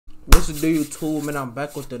What's the deal, YouTube, man? I'm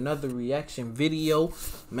back with another reaction video,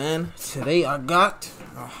 man. Today I got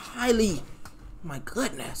a my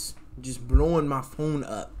goodness, just blowing my phone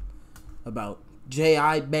up about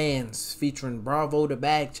J.i Bandz featuring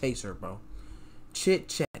BravoTheBagchaser, bro. Chit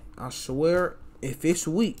chat. I swear, if it's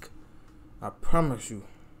weak, I promise you,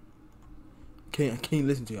 I can't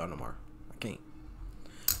listen to y'all no more. I can't.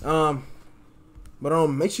 But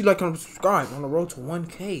make sure you like and subscribe. On the road to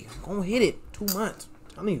 1K. I'm gonna hit it. 2 months.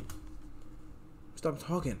 I need. Stop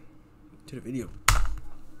talking to the video.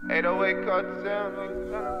 808 caught the sound.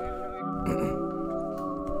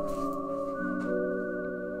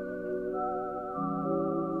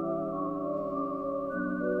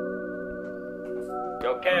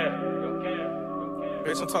 Yo, Cam.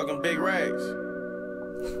 Bitch, I'm talking big rags.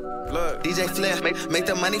 Look, DJ Flip, make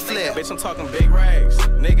the money flip. Bitch, I'm talking big rags.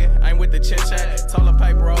 Nigga, I ain't with the chit chat. Toilet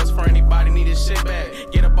paper rolls for anybody need this shit back.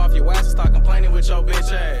 Get up off your ass and start complaining with your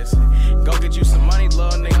bitch ass. Go get you some money,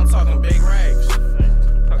 little nigga. I'm talking big rags.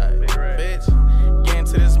 Bitch, get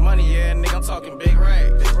into this money, yeah, nigga. I'm talking big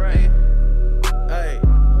rags. Hey,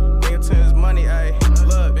 get into this money, hey.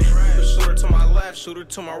 Look, shooter to my left, shooter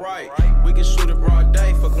to my right. We can shoot it broad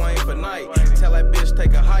day, fuck Wayne for night. Tell that bitch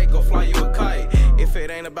take a hike, go fly you a kite. If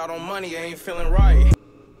it ain't about on money, I ain't feeling right.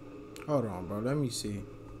 Hold on, bro. Let me see.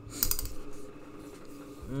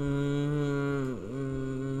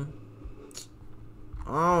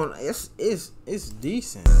 It's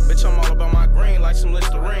decent. Bitch, I'm all about my green like some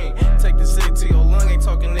Listerine. Take the city to your lung, ain't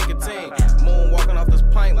talking nicotine. Moon walking off this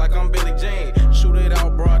plank like I'm Billie Jean. Shoot it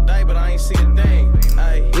out broad day, but I ain't see a thing.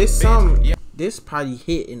 Ay, this probably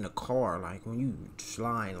hit in the car, like when you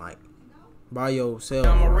slide like by yourself.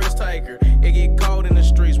 I'm a risk taker. It get cold in the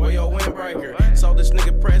streets, where your windbreaker. So this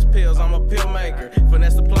nigga press pills, I'm a pill maker.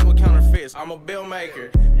 Finesse the plug with counterfeits, I'm a bill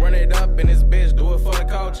maker. Run it up in this bitch, do it for the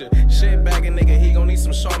culture. Shit bagging nigga, he gon' need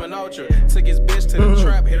some Charmin Ultra. Took his bitch to the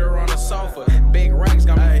trap, hit her on the sofa. Big racks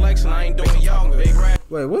got me flexing, I ain't doing yoga. Big racks.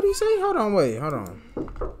 Wait, what did he say? Hold on.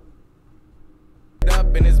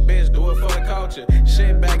 Up in this bitch, do it for the culture.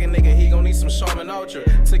 Shit bagging nigga, he gon' need some Charmin Ultra.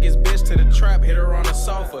 Took his bitch to the trap, hit her on the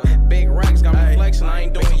sofa. Big racks got me flexing, I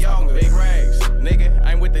ain't doing yoga. Big racks, nigga,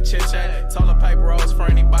 I ain't with the chit chat. Toilet paper rolls for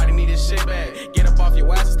anybody need this shit back. Get up off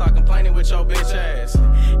your ass and start complaining with your bitch ass.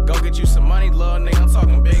 Go get you some money, little nigga, I'm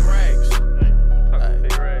talking big racks.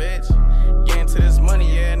 Bitch, get into this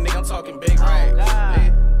money, yeah, nigga, I'm talking big racks.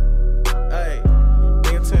 Hey,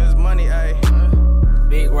 get into this money, hey.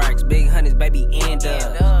 Big racks, big hundreds, baby, end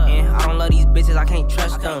up. And I don't love these bitches, I can't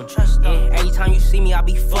trust them. And every time you see me, I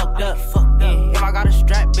be fucked up. And if I got a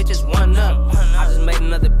strap, bitches one up. I just made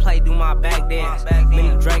another play, do my back dance.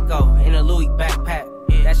 Mini Draco in a Louis backpack.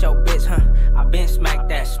 That's your bitch, huh? I been smacked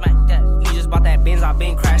that. You just bought that Benz, I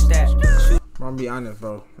been crashed that. I'm gonna be honest,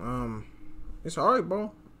 bro. It's alright,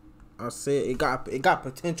 bro. I said it got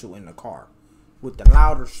potential in the car with the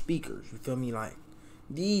louder speakers. You feel me? Like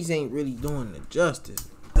these ain't really doing the justice.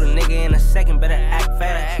 A nigga in a second better act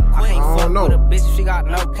fast. I can't fuck with a bitch if she got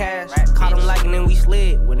no cash. Caught him like and then we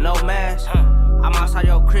slid with no mask. I'm outside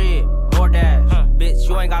your crib, more dash. Bitch,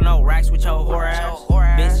 you ain't got no racks with your whore ass.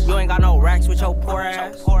 Bitch, you ain't got no racks with your poor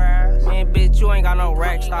ass. Man, bitch, you ain't got no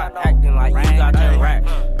racks. Stop acting like you got your racks.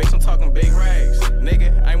 Bitch, I'm talking big rags.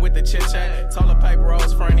 Nigga, I ain't with the chit chat. Toilet paper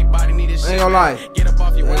rolls for anybody need this shit. Ain't gonna lie. Get up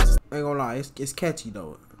off your ass. Ain't gonna lie. It's catchy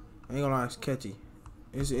though. Ain't gonna lie. It's catchy.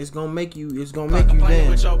 It's gonna make you. It's gonna make you dance.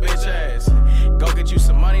 With your bitch ass. Go get you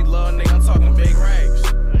some money, little nigga. I'm talking big rags.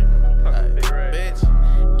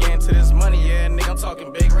 Bitch, get into this money, yeah, nigga. I'm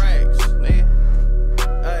talking big rags, nigga.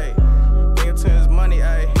 Hey, get into this money,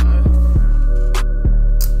 hey.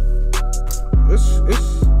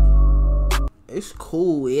 It's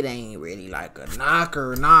cool. It ain't really like a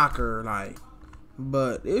knocker, like,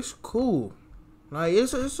 but it's cool. Like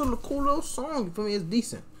it's a cool little song. For me, it's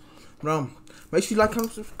decent. But make sure you like,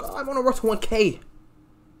 comment, subscribe on the road to 1K.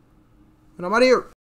 And I'm out of here.